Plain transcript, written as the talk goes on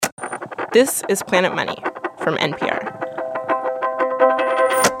This is Planet Money from NPR.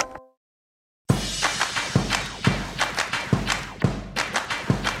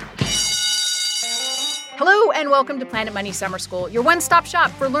 Hello and welcome to Planet Money Summer School, your one-stop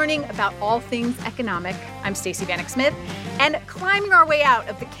shop for learning about all things economic. I'm Stacey Vanek Smith, and climbing our way out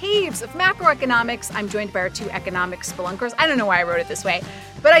of the caves of macroeconomics, I'm joined by our two economic spelunkers. I don't know why I wrote it this way,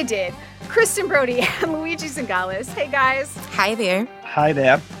 but I did. Kristen Brody and Luigi Zingales. Hey, guys. Hi there. Hi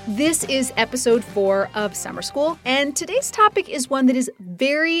there. This is episode 4 of Summer School, and today's topic is one that is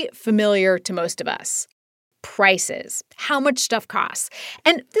very familiar to most of us. Prices, how much stuff costs.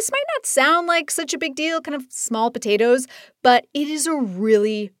 And this might not sound like such a big deal, kind of small potatoes, but it is a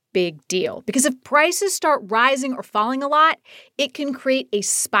really big deal. Because if prices start rising or falling a lot, it can create a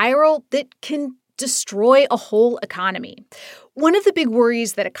spiral that can destroy a whole economy. One of the big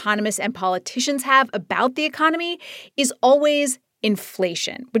worries that economists and politicians have about the economy is always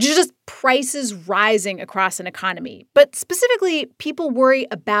inflation, which is just prices rising across an economy. But specifically, people worry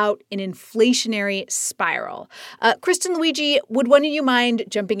about an inflationary spiral. Kristen, Luigi, would one of you mind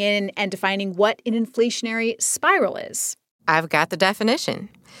jumping in and defining what an inflationary spiral is? I've got the definition.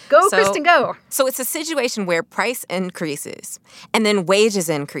 Kristen, go. So it's a situation where price increases and then wages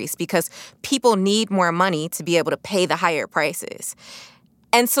increase because people need more money to be able to pay the higher prices.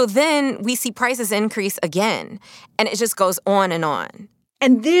 And so then we see prices increase again, and it just goes on and on.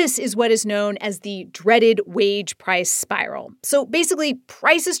 And this is what is known as the dreaded wage price spiral. So basically,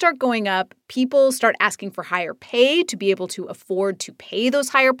 prices start going up, people start asking for higher pay to be able to afford to pay those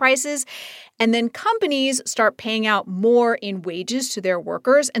higher prices, and then companies start paying out more in wages to their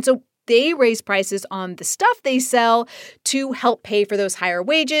workers. And so they raise prices on the stuff they sell to help pay for those higher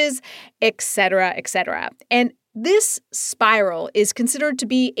wages, et cetera, et cetera. And this spiral is considered to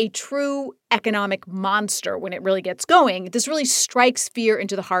be a true economic monster when it really gets going. This really strikes fear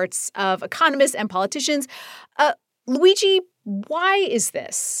into the hearts of economists and politicians. Luigi, why is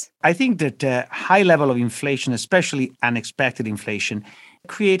this? I think that high level of inflation, especially unexpected inflation,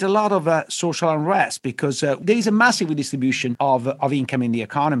 create a lot of social unrest because there is a massive redistribution of income in the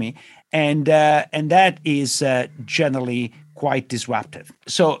economy, and that is generally quite disruptive.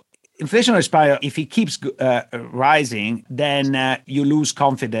 So inflationary spiral, if it keeps rising, then you lose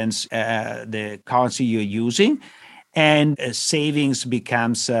confidence the currency you're using, and savings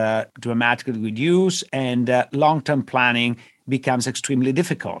becomes dramatically reduced, and long-term planning becomes extremely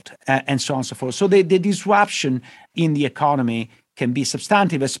difficult, and so on and so forth. So the disruption in the economy can be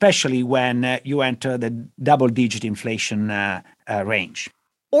substantive, especially when you enter the double-digit inflation range.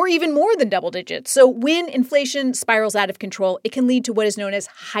 Or even more than double digits. So when inflation spirals out of control, it can lead to what is known as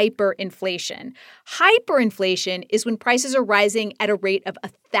hyperinflation. Hyperinflation is when prices are rising at a rate of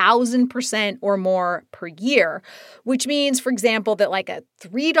 1,000% or more per year, which means, for example, that like a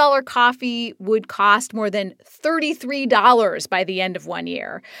 $3 coffee would cost more than $33 by the end of 1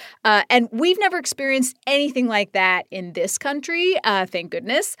 year. And we've never experienced anything like that in this country, thank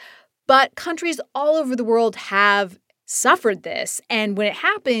goodness. But countries all over the world have suffered this. And when it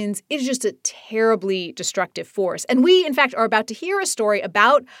happens, it is just a terribly destructive force. And we, in fact, are about to hear a story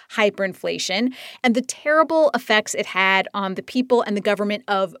about hyperinflation and the terrible effects it had on the people and the government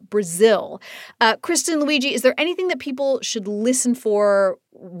of Brazil. Kristen, Luigi, is there anything that people should listen for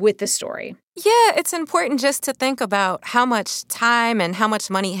with this story? Yeah, it's important just to think about how much time and how much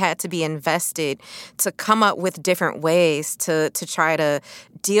money had to be invested to come up with different ways to try to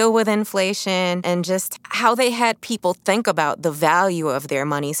deal with inflation, and just how they had people think about the value of their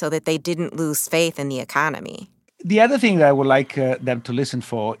money so that they didn't lose faith in the economy. The other thing that I would like them to listen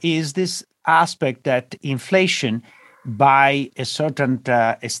for is this aspect that inflation, by a certain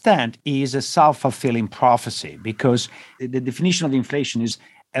extent, is a self-fulfilling prophecy, because the definition of inflation is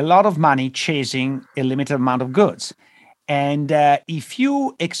a lot of money chasing a limited amount of goods. And if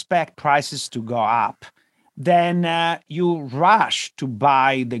you expect prices to go up, then you rush to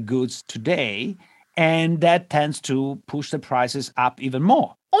buy the goods today, and that tends to push the prices up even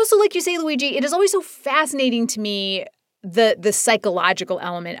more. Also, like you say, Luigi, it is always so fascinating to me the psychological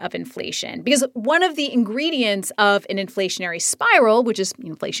element of inflation, because one of the ingredients of an inflationary spiral, which is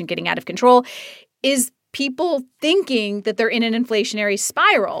inflation getting out of control, is people thinking that they're in an inflationary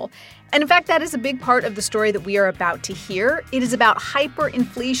spiral. And in fact, that is a big part of the story that we are about to hear. It is about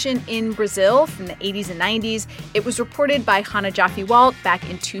hyperinflation in Brazil from the 80s and 90s. It was reported by Hannah Jaffe-Walt back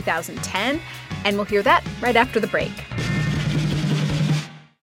in 2010, and we'll hear that right after the break.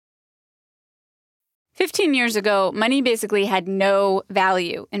 15 years ago, money basically had no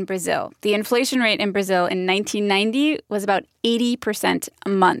value in Brazil. The inflation rate in Brazil in 1990 was about 80% a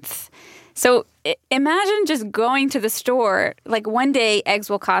month. So imagine just going to the store. Like one day, eggs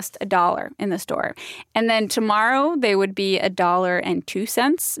will cost $1 in the store. And then tomorrow, they would be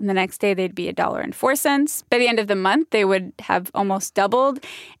 $1.02. And the next day, they'd be $1.04. By the end of the month, they would have almost doubled.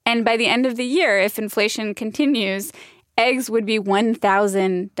 And by the end of the year, if inflation continues, eggs would be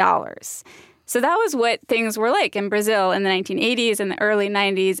 $1,000. So that was what things were like in Brazil in the 1980s and the early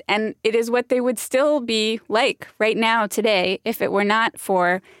 90s, and it is what they would still be like right now today if it were not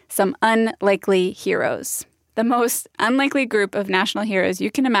for some unlikely heroes. The most unlikely group of national heroes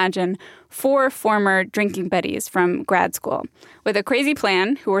you can imagine, 4 former drinking buddies from grad school with a crazy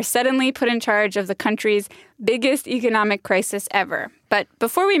plan who were suddenly put in charge of the country's biggest economic crisis ever. But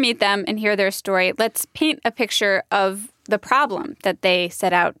before we meet them and hear their story, let's paint a picture of the problem that they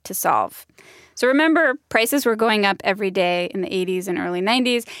set out to solve. So remember, prices were going up every day in the 80s and early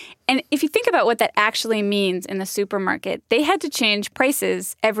 90s. And if you think about what that actually means in the supermarket, they had to change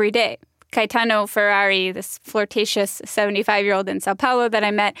prices every day. Caetano Ferrari, this flirtatious 75-year-old in Sao Paulo that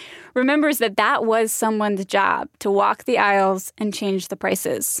I met, remembers that that was someone's job, to walk the aisles and change the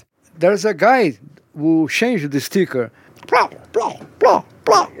prices. There's a guy who changed the sticker. Blah, blah, blah,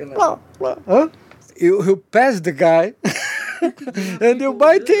 blah, blah, blah. Huh? You pass the guy and you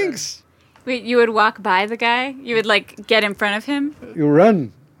buy things. Wait, you would walk by the guy? You would, get in front of him? You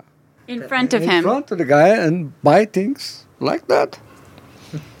run. In front of him? In front of the guy and buy things like that.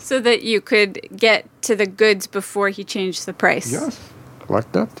 So that you could get to the goods before he changed the price? Yes,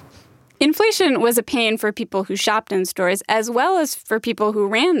 like that. Inflation was a pain for people who shopped in stores as well as for people who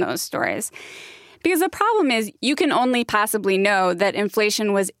ran those stores. Because the problem is you can only possibly know that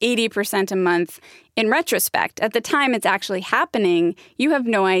inflation was 80% a month in retrospect. At the time it's actually happening, you have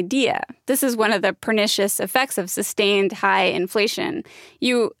no idea. This is one of the pernicious effects of sustained high inflation.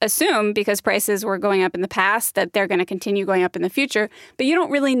 You assume, because prices were going up in the past, that they're going to continue going up in the future, but you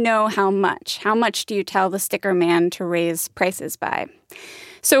don't really know how much. How much do you tell the sticker man to raise prices by?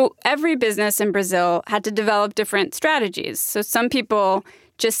 So every business in Brazil had to develop different strategies. So some people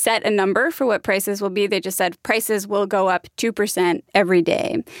just set a number for what prices will be. They just said prices will go up 2% every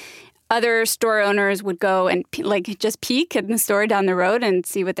day. Other store owners would go and just peek in the store down the road and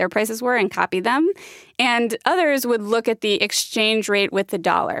see what their prices were and copy them. And others would look at the exchange rate with the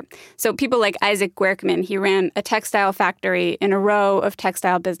dollar. So people like Isaac Guercman, he ran a textile factory in a row of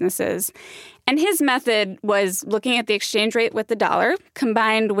textile businesses. And his method was looking at the exchange rate with the dollar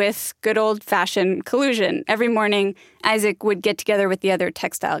combined with good old-fashioned collusion. Every morning, Isaac would get together with the other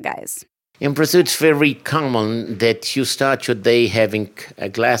textile guys. In Brazil, it's very common that you start your day having a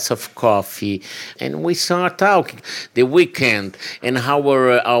glass of coffee, and we start talking the weekend and how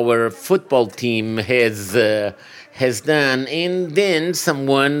our football team has done, and then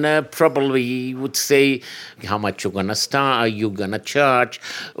someone probably would say, how much you're gonna start, are you gonna charge,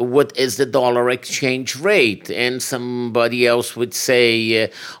 what is the dollar exchange rate? And somebody else would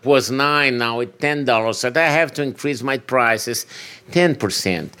say, was $9, now it's $10, so I have to increase my prices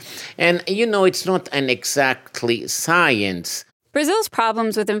 10%. And it's not an exactly science. Brazil's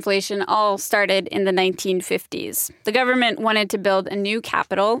problems with inflation all started in the 1950s. The government wanted to build a new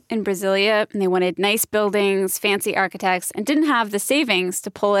capital in Brasilia, and they wanted nice buildings, fancy architects, and didn't have the savings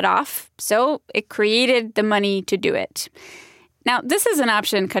to pull it off, so it created the money to do it. Now, this is an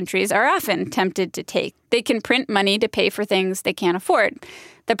option countries are often tempted to take. They can print money to pay for things they can't afford.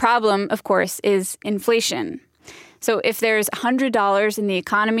 The problem, of course, is inflation. So if there's $100 in the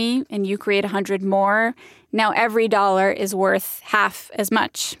economy and you create 100 more, now every dollar is worth half as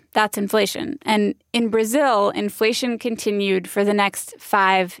much. That's inflation. And in Brazil, inflation continued for the next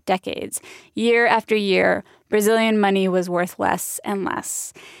 5 decades. Year after year, Brazilian money was worth less and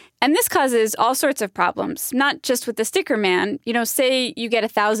less. And this causes all sorts of problems, not just with the sticker man. Say you get a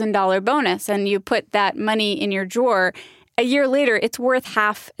 $1,000 bonus and you put that money in your drawer. A year later, it's worth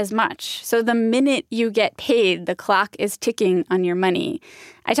half as much. So the minute you get paid, the clock is ticking on your money.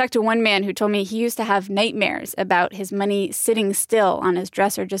 I talked to one man who told me he used to have nightmares about his money sitting still on his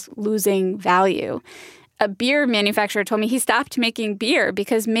dresser, just losing value. A beer manufacturer told me he stopped making beer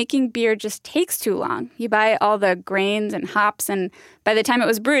because making beer just takes too long. You buy all the grains and hops, and by the time it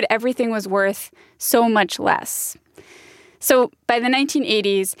was brewed, everything was worth so much less. So by the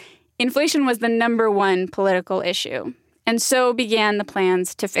 1980s, inflation was the number one political issue. And so began the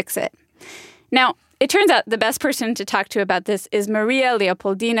plans to fix it. Now, it turns out the best person to talk to about this is Maria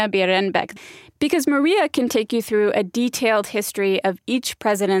Leopoldina Bierenbeck, because Maria can take you through a detailed history of each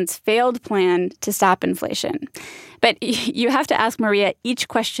president's failed plan to stop inflation. But you have to ask Maria each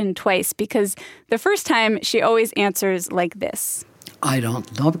question twice, because the first time she always answers like this. I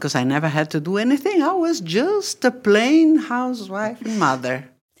don't know, because I never had to do anything. I was just a plain housewife and mother.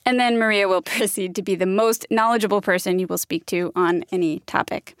 And then Maria will proceed to be the most knowledgeable person you will speak to on any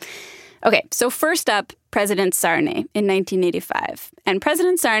topic. Okay, so first up, President Sarney in 1985. And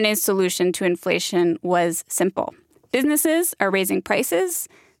President Sarney's solution to inflation was simple. Businesses are raising prices,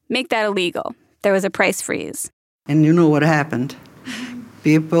 make that illegal. There was a price freeze. And you know what happened?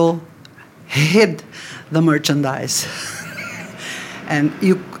 People hid the merchandise. And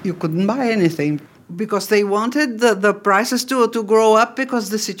you couldn't buy anything because they wanted the prices to grow up because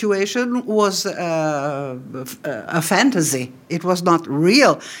the situation was a fantasy. It was not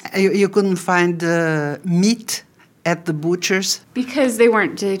real. You couldn't find meat at the butchers. Because they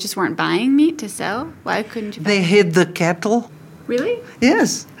just weren't buying meat to sell? Why couldn't you buy They hid the cattle. Really?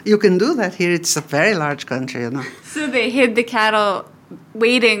 Yes, you can do that here. It's a very large country, you know. So they hid the cattle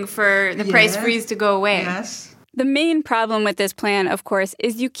waiting for the price freeze to go away. Yes. The main problem with this plan, of course,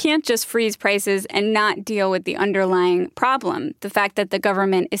 is you can't just freeze prices and not deal with the underlying problem, the fact that the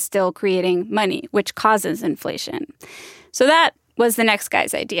government is still creating money, which causes inflation. So that was the next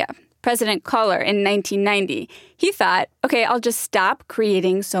guy's idea. President Collor in 1990, he thought, okay, I'll just stop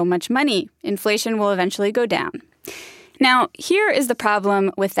creating so much money. Inflation will eventually go down. Now, here is the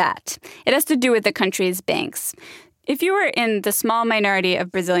problem with that. It has to do with the country's banks. If you were in the small minority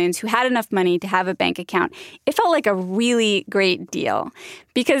of Brazilians who had enough money to have a bank account, it felt like a really great deal.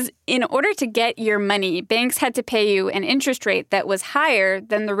 Because in order to get your money, banks had to pay you an interest rate that was higher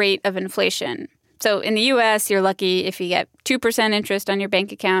than the rate of inflation. So in the U.S., you're lucky if you get 2% interest on your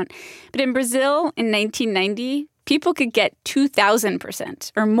bank account. But in Brazil, in 1990, people could get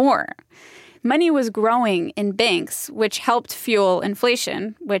 2,000% or more. Money was growing in banks, which helped fuel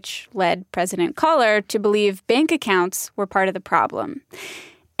inflation, which led President Collor to believe bank accounts were part of the problem.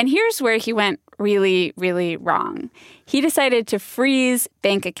 And here's where he went really, really wrong. He decided to freeze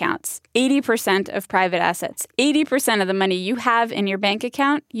bank accounts, 80% of private assets, 80% of the money you have in your bank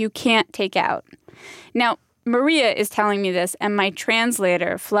account, you can't take out. Now, Maria is telling me this, and my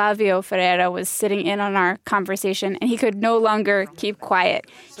translator, Flavio Ferreira, was sitting in on our conversation, and he could no longer keep quiet.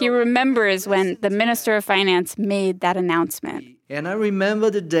 He remembers when the Minister of Finance made that announcement. And I remember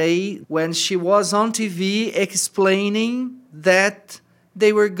the day when she was on TV explaining that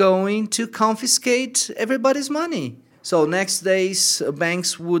they were going to confiscate everybody's money. So next days,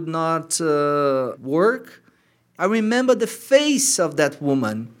 banks would not work. I remember the face of that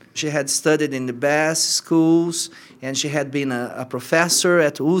woman. She had studied in the best schools, and she had been a professor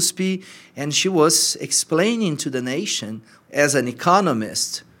at USP, and she was explaining to the nation, as an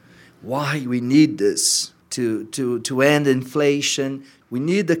economist, why we need this to end inflation. We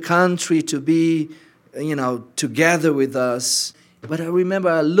need the country to be, together with us. But I remember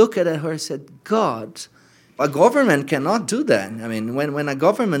I looked at her and said, God, a government cannot do that. I mean, when a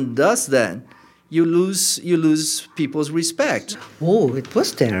government does that, you lose people's respect. Oh, it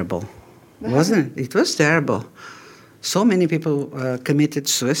was terrible, wasn't it? It was terrible. So many people committed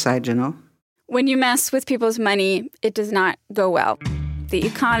suicide, you know. When you mess with people's money, it does not go well. The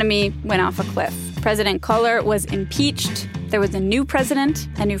economy went off a cliff. President Collor was impeached. There was a new president,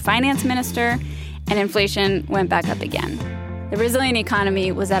 a new finance minister, and inflation went back up again. The Brazilian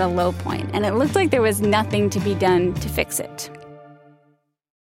economy was at a low point, and it looked like there was nothing to be done to fix it.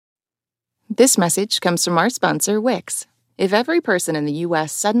 This message comes from our sponsor, Wix. If every person in the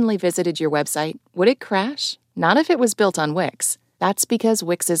U.S. suddenly visited your website, would it crash? Not if it was built on Wix. That's because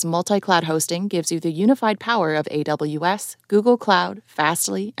Wix's multi-cloud hosting gives you the unified power of AWS, Google Cloud,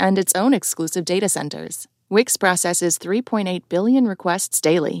 Fastly, and its own exclusive data centers. Wix processes 3.8 billion requests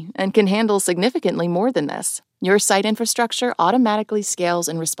daily and can handle significantly more than this. Your site infrastructure automatically scales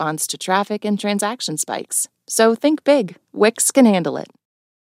in response to traffic and transaction spikes. So think big. Wix can handle it.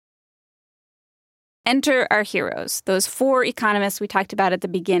 Enter our heroes, those 4 economists we talked about at the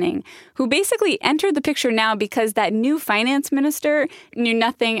beginning, who basically entered the picture now because that new finance minister knew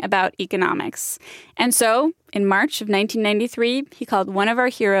nothing about economics. And so, in March of 1993, he called one of our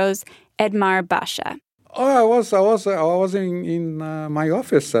heroes Edmar Baixa. I was in my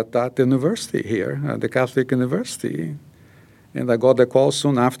office at that university here, the Catholic University, and I got a call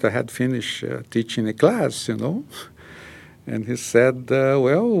soon after I had finished teaching a class, And he said,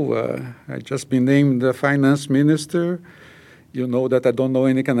 I just been named the finance minister. You know that I don't know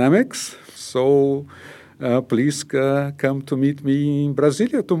any economics, so please come to meet me in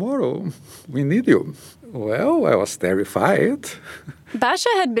Brasilia tomorrow. We need you. Well, I was terrified. Basha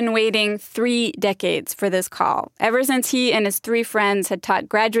had been waiting 3 decades for this call, ever since he and his 3 friends had taught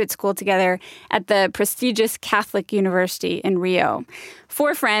graduate school together at the prestigious Catholic University in Rio.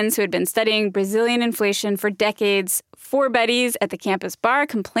 4 friends who had been studying Brazilian inflation for decades, 4 buddies at the campus bar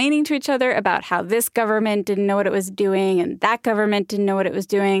complaining to each other about how this government didn't know what it was doing and that government didn't know what it was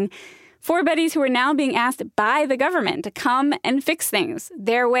doing. 4 buddies who were now being asked by the government to come and fix things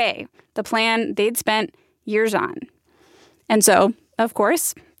their way, the plan they'd spent years on. And so, of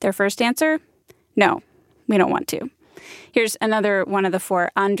course, their first answer, no, we don't want to. Here's another one of the 4,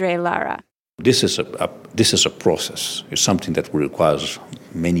 Andre Lara. This is a process. It's something that requires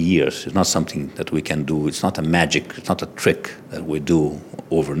many years. It's not something that we can do. It's not a magic. It's not a trick that we do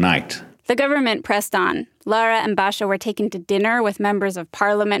overnight. The government pressed on. Lara and Basha were taken to dinner with members of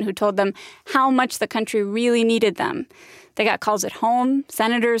parliament who told them how much the country really needed them. They got calls at home.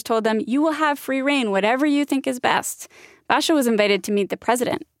 Senators told them, you will have free reign, whatever you think is best. Basha was invited to meet the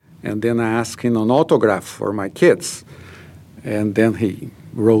president. And then I asked him an autograph for my kids. And then he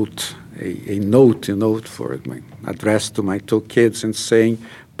wrote a note, for my address to my 2 kids and saying,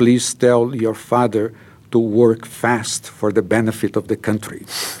 please tell your father to work fast for the benefit of the country.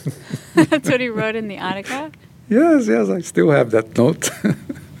 That's what he wrote in the autograph? Yes, I still have that note.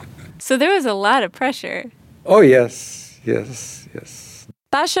 So there was a lot of pressure. Oh, yes.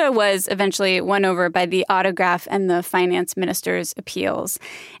 Basha was eventually won over by the autograph and the finance minister's appeals.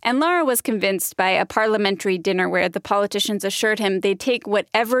 And Lara was convinced by a parliamentary dinner where the politicians assured him they'd take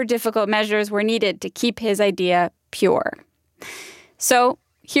whatever difficult measures were needed to keep his idea pure. So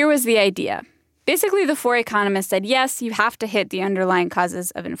here was the idea. Basically, the 4 economists said, yes, you have to hit the underlying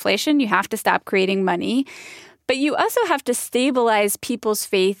causes of inflation. You have to stop creating money. But you also have to stabilize people's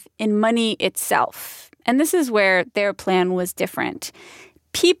faith in money itself. And this is where their plan was different.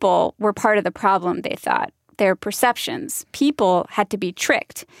 People were part of the problem, they thought. Their perceptions. People had to be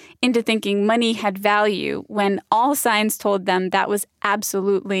tricked into thinking money had value when all signs told them that was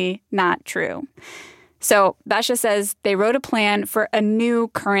absolutely not true. So Basha says they wrote a plan for a new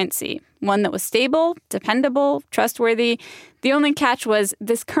currency, one that was stable, dependable, trustworthy. The only catch was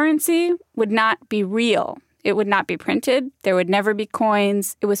this currency would not be real. It would not be printed. There would never be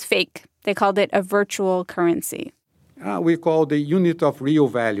coins. It was fake. They called it a virtual currency. We call the unit of real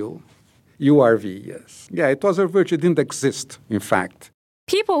value, URV, yes. Yeah, it was a virtue. It didn't exist, in fact.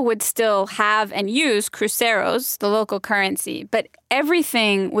 People would still have and use cruzeros, the local currency, but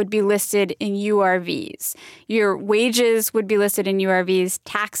everything would be listed in URVs. Your wages would be listed in URVs,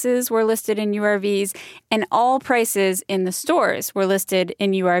 taxes were listed in URVs, and all prices in the stores were listed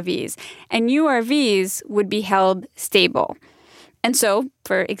in URVs. And URVs would be held stable. And so,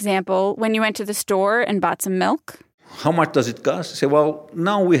 for example, when you went to the store and bought some milk, how much does it cost? I say, well,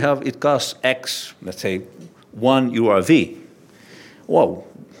 now it costs X, let's say 1 URV. Well,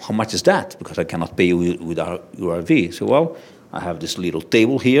 how much is that? Because I cannot pay with our URV. So, well, I have this little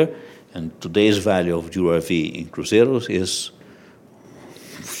table here, and today's value of URV in cruzeros is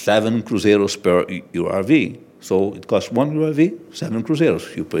 7 cruzeros per URV. So it costs 1 URV, 7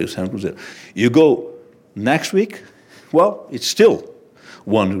 cruzeros. You pay 7 cruzeros. You go next week, well, it's still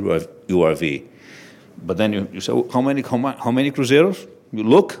 1 URV. But then you say, how many cruzeros? You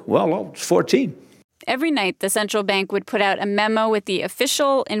look, well, it's 14. Every night, the central bank would put out a memo with the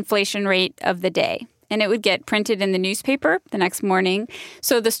official inflation rate of the day, and it would get printed in the newspaper the next morning,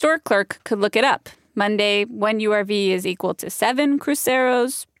 so the store clerk could look it up. Monday, 1 URV is equal to 7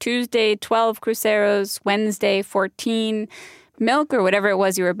 cruzeros, Tuesday, 12 cruzeros, Wednesday, 14. Milk or whatever it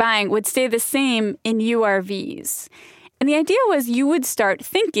was you were buying would stay the same in URVs. And the idea was you would start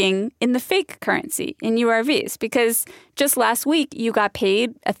thinking in the fake currency, in URVs, because just last week you got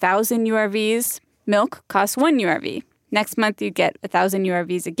paid 1,000 URVs. Milk costs 1 URV. Next month you'd get 1,000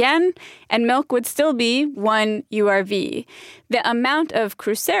 URVs again, and milk would still be 1 URV. The amount of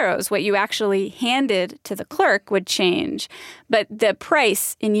cruzeros, what you actually handed to the clerk, would change, but the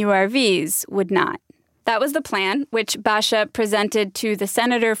price in URVs would not. That was the plan, which Basha presented to the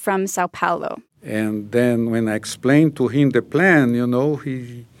senator from Sao Paulo. And then when I explained to him the plan,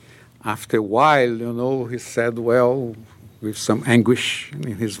 he, after a while, he said, well, with some anguish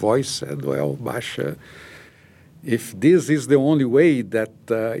in his voice, said, well, Basha, if this is the only way that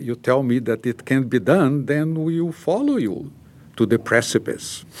you tell me that it can be done, then we will follow you to the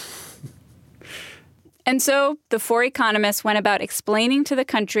precipice. And so the 4 economists went about explaining to the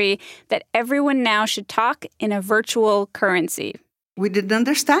country that everyone now should talk in a virtual currency. We didn't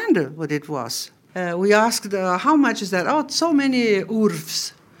understand what it was. We asked, how much is that? Oh, so many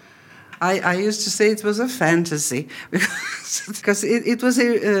URVs. I used to say it was a fantasy because it was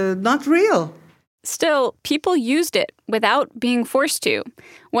not real. Still, people used it without being forced to.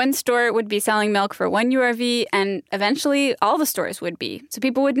 One store would be selling milk for 1 URV, and eventually all the stores would be. So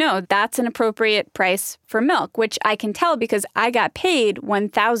people would know that's an appropriate price for milk, which I can tell because I got paid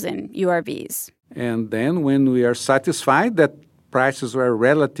 1,000 URVs. And then when we are satisfied that prices were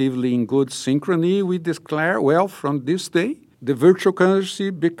relatively in good synchrony, we declare, well, from this day, the virtual currency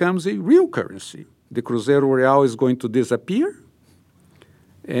becomes a real currency. The Cruzeiro Real is going to disappear,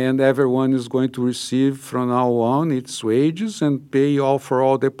 and everyone is going to receive from now on its wages and pay for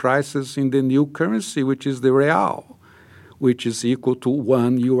all the prices in the new currency, which is the real, which is equal to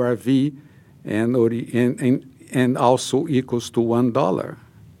 1 URV and also equals to $1.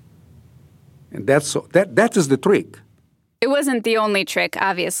 And that is the trick. It wasn't the only trick,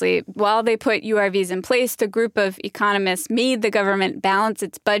 obviously. While they put URVs in place, the group of economists made the government balance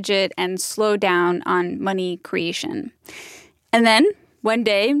its budget and slow down on money creation. And then, one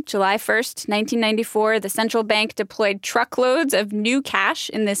day, July 1st, 1994, the central bank deployed truckloads of new cash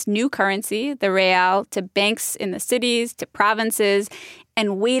in this new currency, the real, to banks in the cities, to provinces,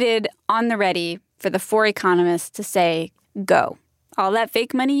 and waited on the ready for the four economists to say, go. All that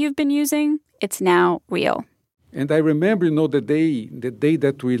fake money you've been using, it's now real. And I remember, the day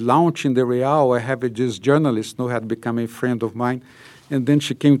that we launched in the real, I have this journalist who had become a friend of mine, and then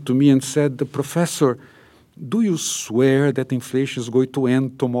she came to me and said, "Professor, do you swear that inflation is going to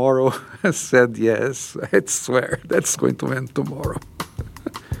end tomorrow?" I said, "Yes, I swear that's going to end tomorrow."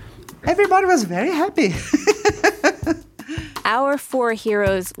 Everybody was very happy. Our four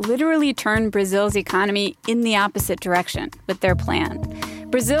heroes literally turned Brazil's economy in the opposite direction with their plan.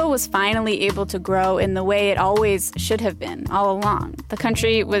 Brazil was finally able to grow in the way it always should have been all along. The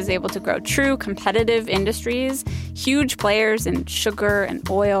country was able to grow true competitive industries, huge players in sugar and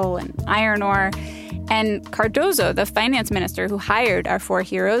oil and iron ore. And Cardoso, the finance minister who hired our four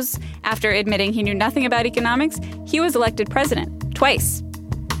heroes, after admitting he knew nothing about economics, he was elected president twice.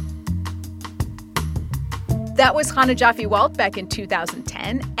 That was Chana Joffe-Walt back in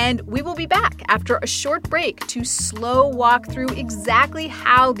 2010, and we will be back after a short break to slow walk through exactly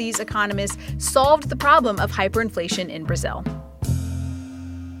how these economists solved the problem of hyperinflation in Brazil.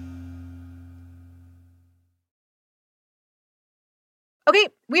 Okay,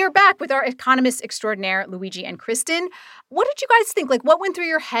 we are back with our economists extraordinaire, Luigi and Kristen. What did you guys think? What went through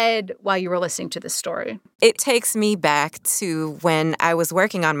your head while you were listening to this story? It takes me back to when I was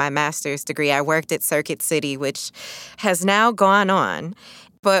working on my master's degree. I worked at Circuit City, which has now gone on.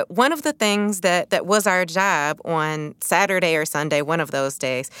 But one of the things that was our job on Saturday or Sunday, one of those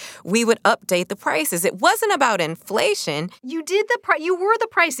days, we would update the prices. It wasn't about inflation. You were the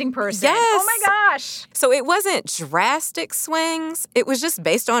pricing person. Yes. Oh my gosh. So it wasn't drastic swings. It was just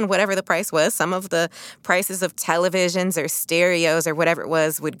based on whatever the price was. Some of the prices of televisions or stereos or whatever it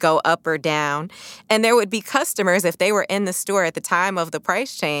was would go up or down. And there would be customers, if they were in the store at the time of the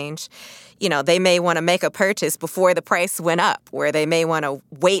price change, they may want to make a purchase before the price went up, or they may want to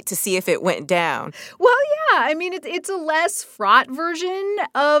wait to see if it went down. Well, yeah. I mean, it's a less fraught version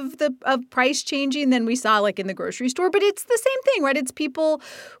of price changing than we saw in the grocery store, but it's the same thing, right? It's people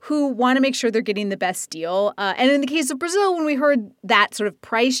who want to make sure they're getting the best deal. And in the case of Brazil, when we heard that sort of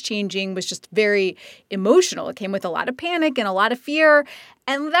price changing was just very emotional. It came with a lot of panic and a lot of fear.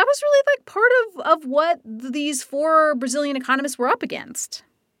 And that was really part of what these four Brazilian economists were up against.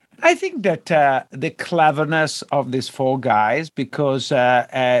 I think that the cleverness of these four guys, because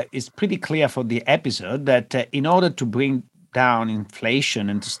it's pretty clear for the episode that in order to bring down inflation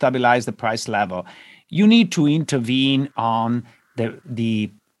and to stabilize the price level, you need to intervene on the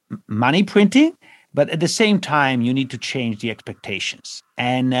money printing, but at the same time, you need to change the expectations.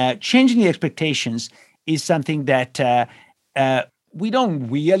 And changing the expectations is something that we don't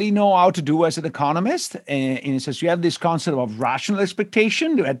really know how to do as an economist. In a sense, you have this concept of rational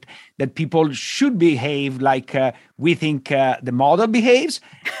expectation that people should behave like we think the model behaves.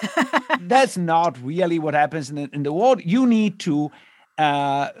 That's not really what happens in the world. You need to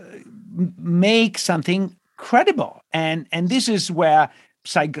make something credible. And this is where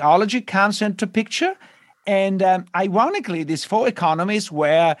psychology comes into picture. And ironically, these four economists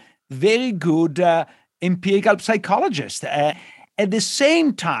were very good empirical psychologists. At the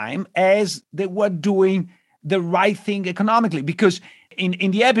same time as they were doing the right thing economically. Because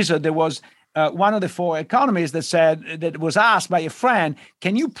in the episode, there was one of the four economists that was asked by a friend,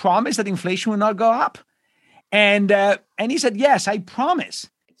 "Can you promise that inflation will not go up?" And he said, "Yes, I promise."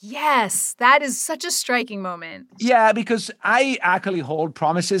 Yes, that is such a striking moment. Yeah, because I actually hold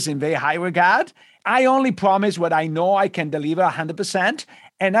promises in very high regard. I only promise what I know I can deliver 100%.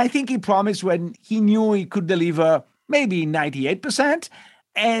 And I think he promised when he knew he could deliver maybe 98%,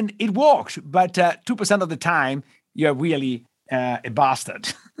 and it worked. But 2% of the time, you're really a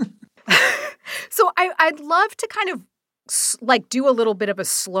bastard. So I'd love to kind of do a little bit of a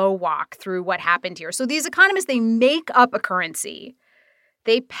slow walk through what happened here. So these economists, they make up a currency.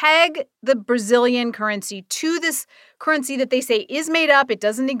 They peg the Brazilian currency to this currency that they say is made up. It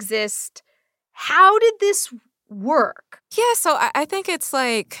doesn't exist. How did this work? Yeah, so I think it's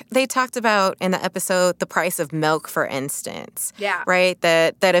like they talked about in the episode the price of milk, for instance. Yeah. Right?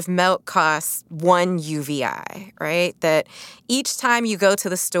 That if milk costs 1 UVI, right? That each time you go to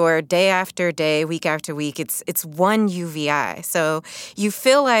the store day after day, week after week, it's 1 UVI. So you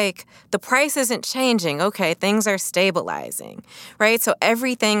feel like the price isn't changing. Okay, things are stabilizing, right? So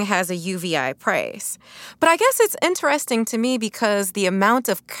everything has a UVI price. But I guess it's interesting to me because the amount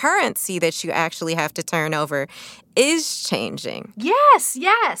of currency that you actually have to turn over is changing. Yes.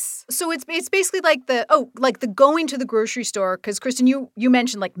 So it's basically like the going to the grocery store, because Kristen, you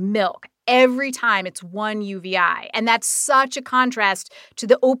mentioned like milk. Every time it's 1 UVI. And that's such a contrast to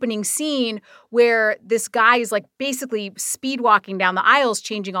the opening scene where this guy is like basically speed walking down the aisles,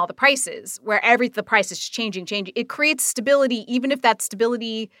 changing all the prices, where the price is changing. It creates stability, even if that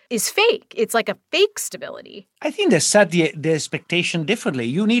stability is fake. It's like a fake stability. I think they set the expectation differently.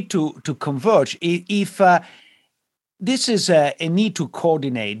 You need to converge. If this is a need to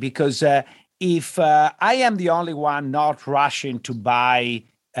coordinate, because if I am the only one not rushing to buy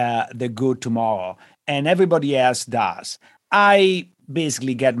the good tomorrow and everybody else does, I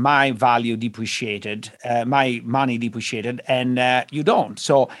basically get my value depreciated, my money depreciated, and you don't.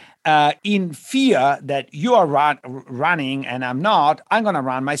 So in fear that you are running and I'm not, I'm going to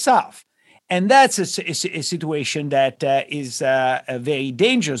run myself. And that's a situation that is very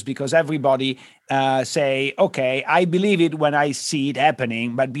dangerous, because everybody say, okay, I believe it when I see it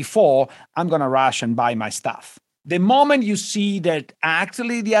happening, but before I'm going to rush and buy my stuff. The moment you see that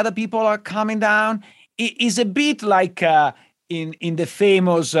actually the other people are coming down, it is a bit like in the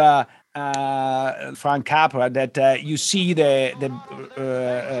famous Frank Capra that you see the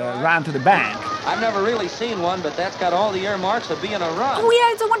run to the bank. I've never really seen one, but that's got all the earmarks of being a run. Oh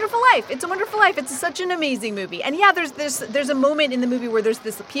yeah, It's a Wonderful Life. It's a Wonderful Life. It's such an amazing movie. And yeah, there's a moment in the movie where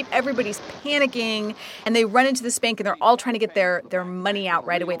everybody's panicking and they run into this bank and they're all trying to get their money out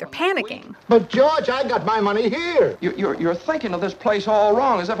right away. They're panicking. But George, I got my money here. You're thinking of this place all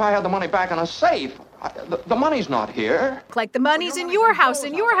wrong, as if I had the money back in a safe. The money's not here. Like the money's in your house,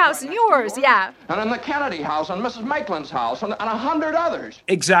 and your house, and yours, yeah. And in the Kennedy house, and Mrs. Maitland's house, and 100 others.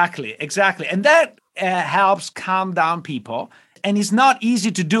 Exactly. And that helps calm down people. And it's not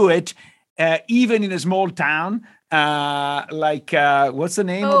easy to do it, even in a small town, what's the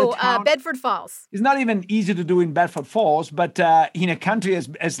name of the town? Bedford Falls. It's not even easy to do in Bedford Falls, but in a country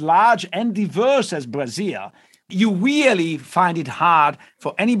as large and diverse as Brazil, you really find it hard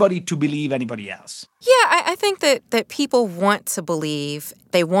for anybody to believe anybody else. Yeah, I think that people want to believe,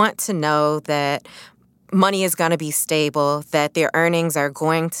 they want to know that money is going to be stable, that their earnings are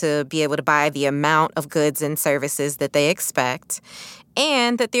going to be able to buy the amount of goods and services that they expect,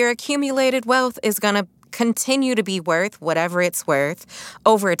 and that their accumulated wealth is going to continue to be worth whatever it's worth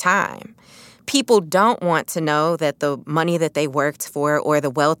over time. People don't want to know that the money that they worked for or the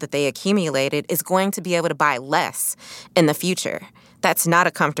wealth that they accumulated is going to be able to buy less in the future. That's not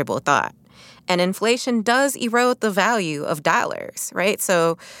a comfortable thought. And inflation does erode the value of dollars, right?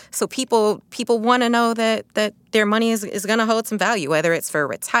 So people want to know that their money is going to hold some value, whether it's for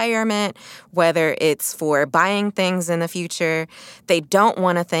retirement, whether it's for buying things in the future. They don't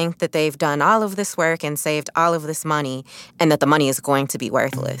want to think that they've done all of this work and saved all of this money and that the money is going to be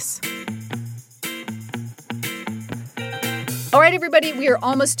worthless. All right, everybody, we are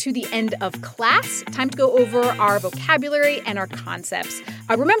almost to the end of class. Time to go over our vocabulary and our concepts.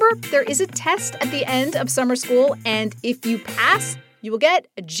 Remember, there is a test at the end of summer school, and if you pass, you will get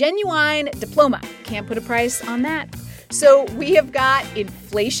a genuine diploma. Can't put a price on that. So we have got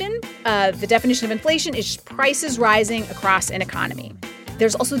inflation. The definition of inflation is prices rising across an economy.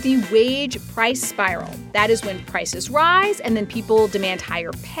 There's also the wage price spiral. That is when prices rise and then people demand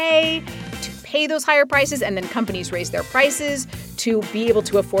higher pay to pay those higher prices, and then companies raise their prices to be able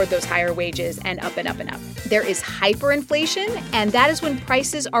to afford those higher wages, and up and up and up. There is hyperinflation, and that is when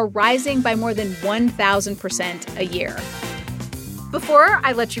prices are rising by more than 1,000% a year. Before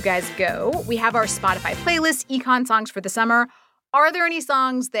I let you guys go, we have our Spotify playlist, Econ Songs for the Summer. Are there any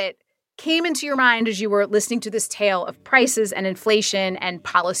songs that came into your mind as you were listening to this tale of prices and inflation and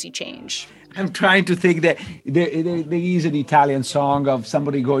policy change? I'm trying to think that there is an Italian song of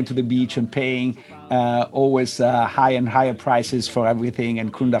somebody going to the beach and paying always higher and higher prices for everything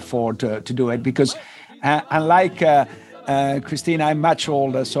and couldn't afford to do it because unlike Christina, I'm much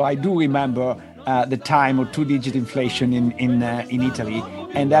older, so I do remember the time of two-digit inflation in Italy,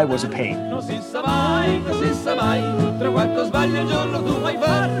 and that was a pain. Non si sa mai, tra quanto sbagli al giorno tu puoi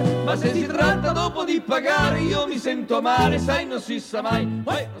fare, ma se si tratta dopo di pagare io mi sento male, sai, non si sa mai.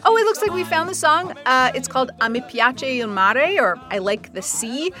 Oh, it looks like we found the song. It's called A mi piace il mare, or I like the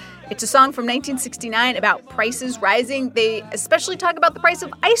sea. It's a song from 1969 about prices rising. They especially talk about the price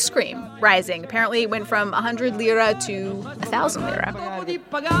of ice cream rising. Apparently it went from 100 lira to 1,000 lira.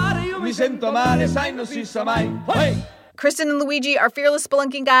 Kristen and Luigi, our fearless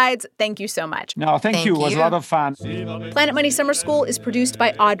spelunking guides, thank you so much. No, thank you. It was a lot of fun. Planet Money Summer School is produced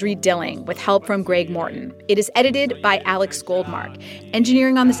by Audrey Dilling with help from Greg Morton. It is edited by Alex Goldmark.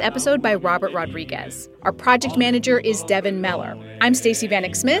 Engineering on this episode by Robert Rodriguez. Our project manager is Devin Meller. I'm Stacey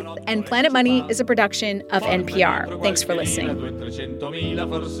Vanek Smith, and Planet Money is a production of NPR. Thanks for listening. Non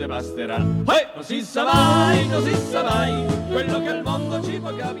si sa mai, quello che al mondo ci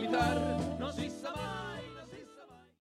può capitare.